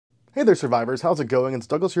Hey there survivors, how's it going? It's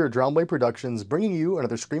Douglas here at Drownblade Productions bringing you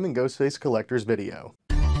another Screaming Ghostface Collector's video.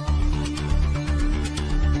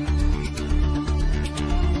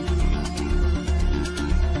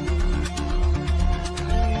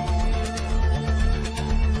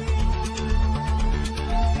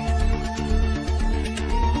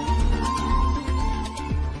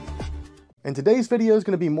 And today's video is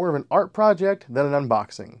going to be more of an art project than an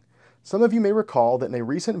unboxing. Some of you may recall that in a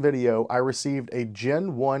recent video I received a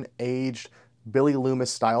Gen 1 aged Billy Loomis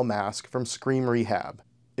style mask from Scream Rehab.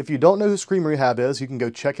 If you don't know who Scream Rehab is, you can go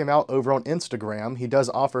check him out over on Instagram. He does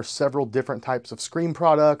offer several different types of Scream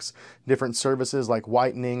products, different services like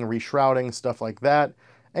whitening, reshrouding, stuff like that.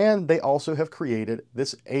 And they also have created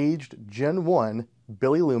this aged Gen 1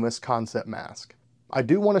 Billy Loomis concept mask. I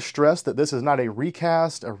do want to stress that this is not a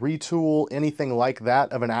recast, a retool, anything like that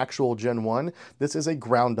of an actual Gen 1. This is a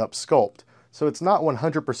ground-up sculpt. So it's not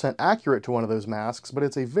 100% accurate to one of those masks, but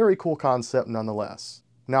it's a very cool concept nonetheless.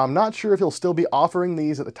 Now, I'm not sure if he'll still be offering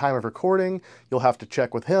these at the time of recording. You'll have to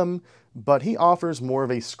check with him, but he offers more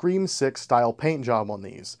of a Scream 6 style paint job on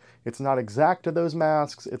these. It's not exact to those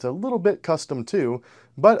masks, it's a little bit custom too,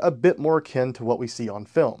 but a bit more akin to what we see on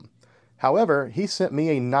film. However, he sent me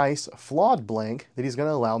a nice, flawed blank that he's going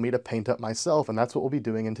to allow me to paint up myself, and that's what we'll be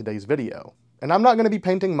doing in today's video. And I'm not going to be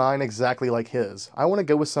painting mine exactly like his. I want to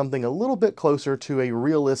go with something a little bit closer to a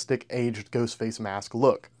realistic aged Ghostface mask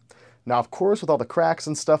look. Now, of course, with all the cracks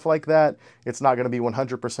and stuff like that, it's not going to be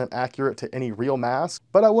 100% accurate to any real mask,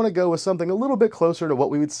 but I want to go with something a little bit closer to what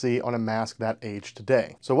we would see on a mask that age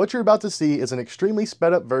today. So what you're about to see is an extremely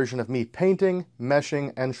sped up version of me painting,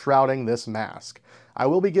 meshing, and shrouding this mask. I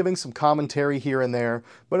will be giving some commentary here and there,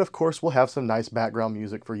 but of course we'll have some nice background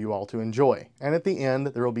music for you all to enjoy. And at the end,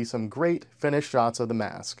 there will be some great finished shots of the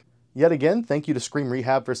mask. Yet again, thank you to Scream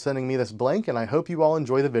Rehab for sending me this blank, and I hope you all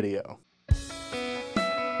enjoy the video.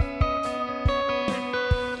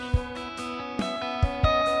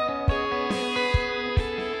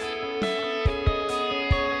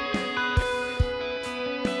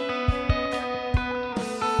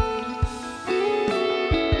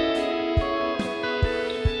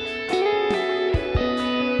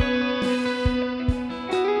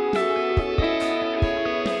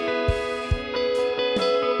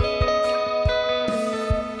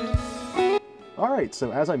 Alright,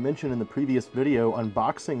 so as I mentioned in the previous video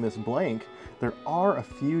unboxing this blank, there are a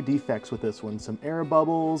few defects with this one. Some air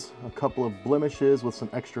bubbles, a couple of blemishes with some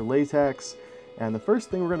extra latex, and the first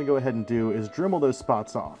thing we're going to go ahead and do is Dremel those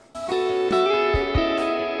spots off.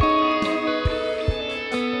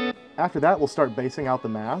 After that, we'll start basing out the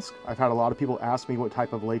mask. I've had a lot of people ask me what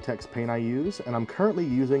type of latex paint I use, and I'm currently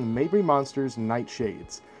using Mabry Monster's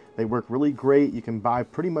Nightshades. They work really great. You can buy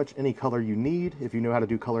pretty much any color you need. If you know how to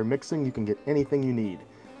do color mixing, you can get anything you need.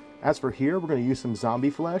 As for here, we're going to use some zombie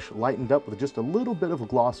flesh, lightened up with just a little bit of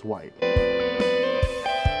gloss white.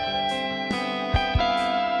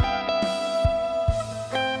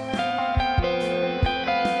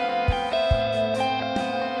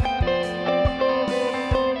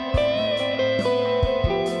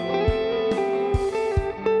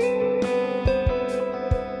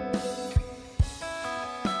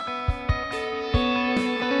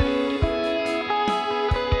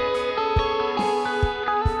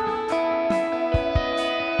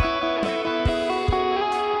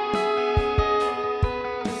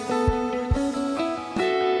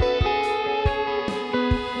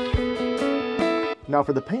 Now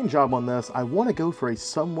for the paint job on this, I want to go for a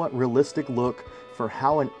somewhat realistic look for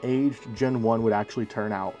how an aged Gen 1 would actually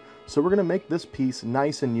turn out. So we're going to make this piece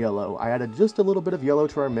nice and yellow. I added just a little bit of yellow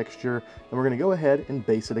to our mixture, and we're going to go ahead and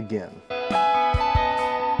base it again.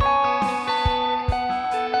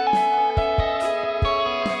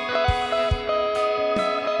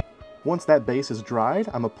 Once that base is dried,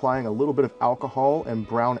 I'm applying a little bit of alcohol and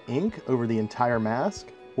brown ink over the entire mask.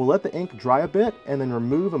 We'll let the ink dry a bit and then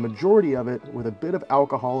remove a majority of it with a bit of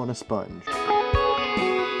alcohol and a sponge.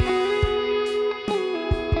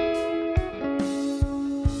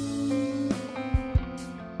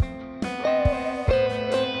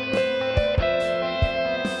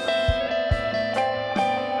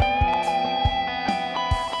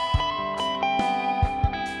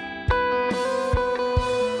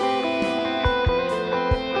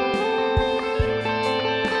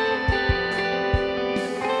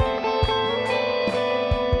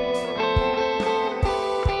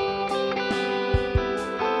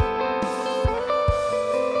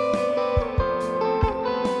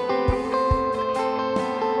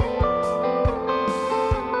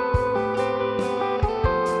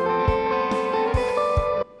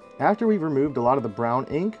 After we've removed a lot of the brown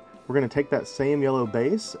ink, we're going to take that same yellow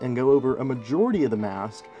base and go over a majority of the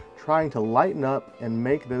mask, trying to lighten up and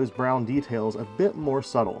make those brown details a bit more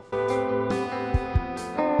subtle.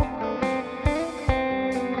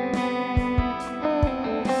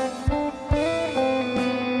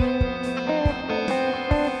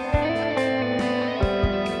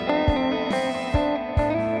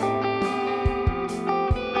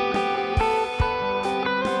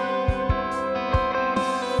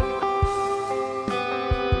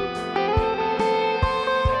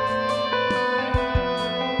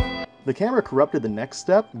 The camera corrupted the next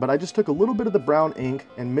step, but I just took a little bit of the brown ink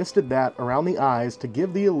and misted that around the eyes to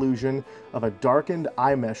give the illusion of a darkened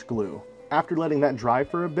eye mesh glue. After letting that dry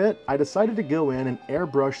for a bit, I decided to go in and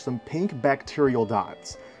airbrush some pink bacterial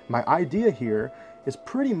dots. My idea here is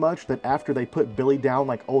pretty much that after they put Billy down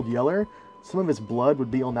like Old Yeller, some of his blood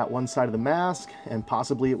would be on that one side of the mask, and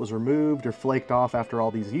possibly it was removed or flaked off after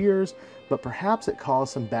all these years, but perhaps it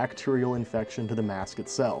caused some bacterial infection to the mask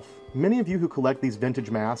itself. Many of you who collect these vintage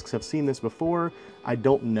masks have seen this before. I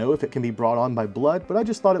don't know if it can be brought on by blood, but I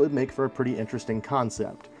just thought it would make for a pretty interesting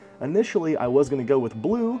concept. Initially, I was going to go with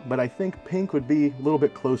blue, but I think pink would be a little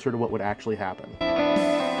bit closer to what would actually happen.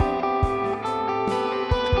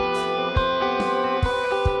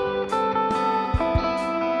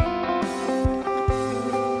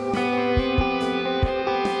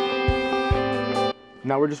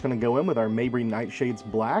 Now we're just going to go in with our Mabry Nightshades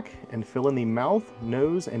Black and fill in the mouth,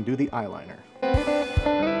 nose, and do the eyeliner.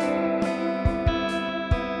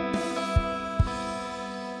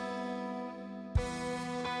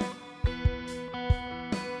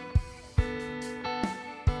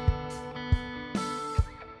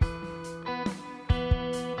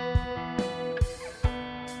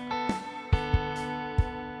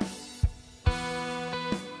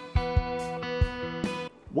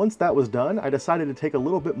 Once that was done, I decided to take a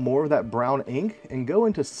little bit more of that brown ink and go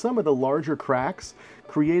into some of the larger cracks,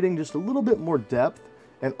 creating just a little bit more depth,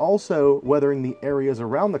 and also weathering the areas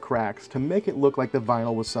around the cracks to make it look like the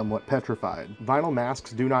vinyl was somewhat petrified. Vinyl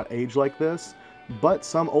masks do not age like this, but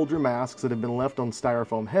some older masks that have been left on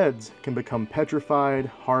styrofoam heads can become petrified,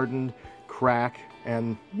 hardened, crack,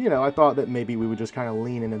 and I thought that maybe we would just kind of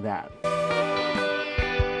lean into that.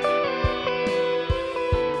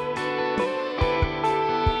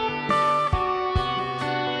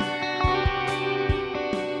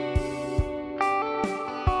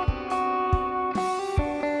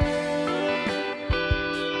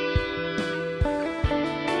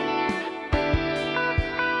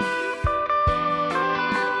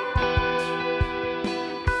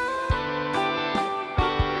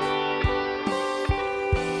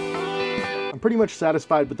 Pretty much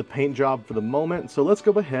satisfied with the paint job for the moment, so let's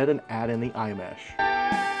go ahead and add in the eye mesh.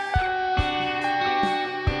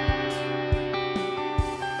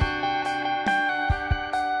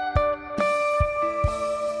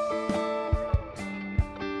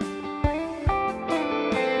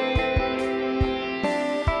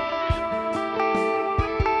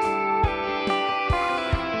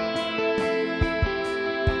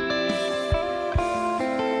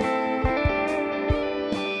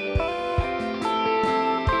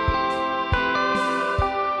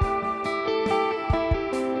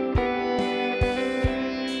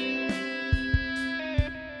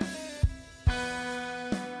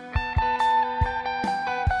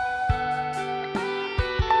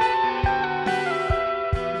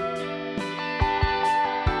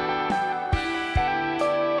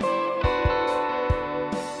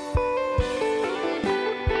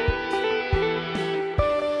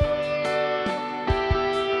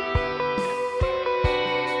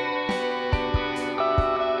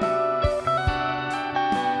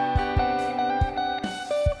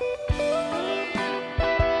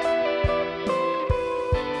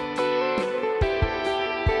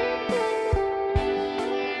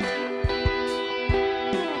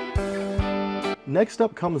 Next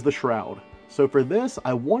up comes the shroud. So for this,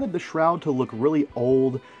 I wanted the shroud to look really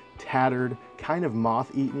old, tattered, kind of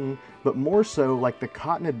moth-eaten, but more so like the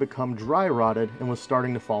cotton had become dry rotted and was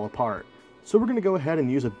starting to fall apart. So we're going to go ahead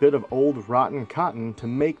and use a bit of old rotten cotton to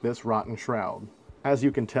make this rotten shroud. As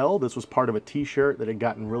you can tell, this was part of a t-shirt that had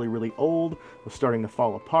gotten really old, was starting to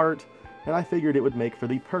fall apart, and I figured it would make for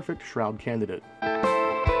the perfect shroud candidate.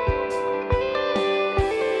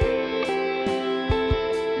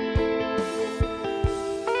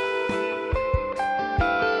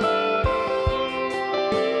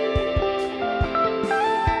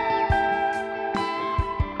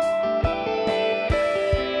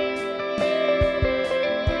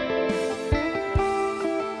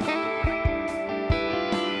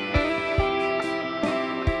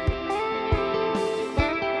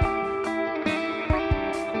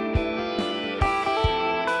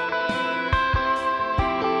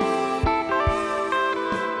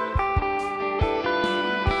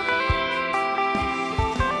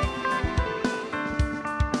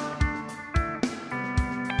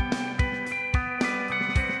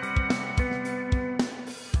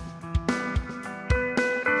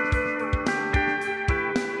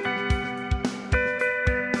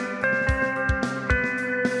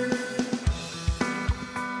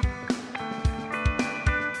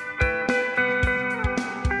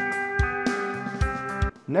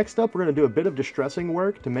 Next up, we're going to do a bit of distressing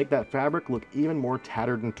work to make that fabric look even more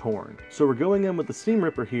tattered and torn. So we're going in with the seam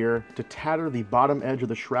ripper here to tatter the bottom edge of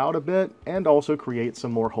the shroud a bit and also create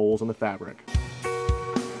some more holes in the fabric.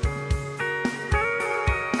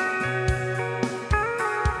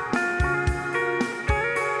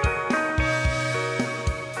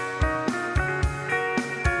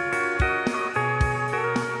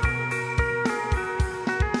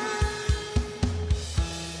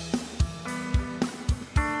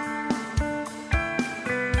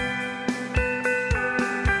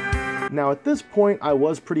 Now at this point I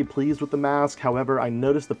was pretty pleased with the mask, however I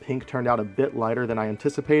noticed the pink turned out a bit lighter than I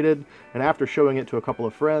anticipated, and after showing it to a couple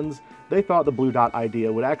of friends, they thought the blue dot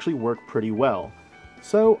idea would actually work pretty well.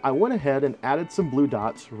 So I went ahead and added some blue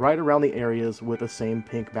dots right around the areas with the same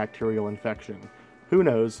pink bacterial infection. Who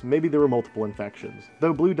knows, maybe there were multiple infections,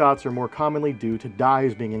 though blue dots are more commonly due to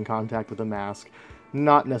dyes being in contact with the mask,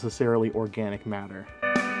 not necessarily organic matter.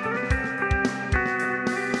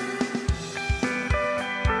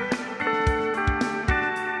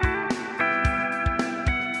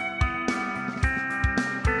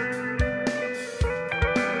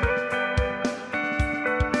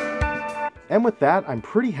 And with that, I'm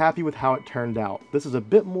pretty happy with how it turned out. This is a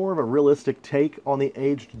bit more of a realistic take on the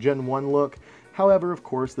aged Gen 1 look. However, of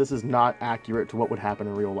course, this is not accurate to what would happen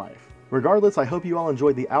in real life. Regardless, I hope you all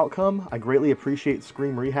enjoyed the outcome. I greatly appreciate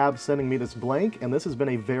Scream Rehab sending me this blank, and this has been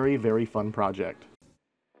a very, very fun project.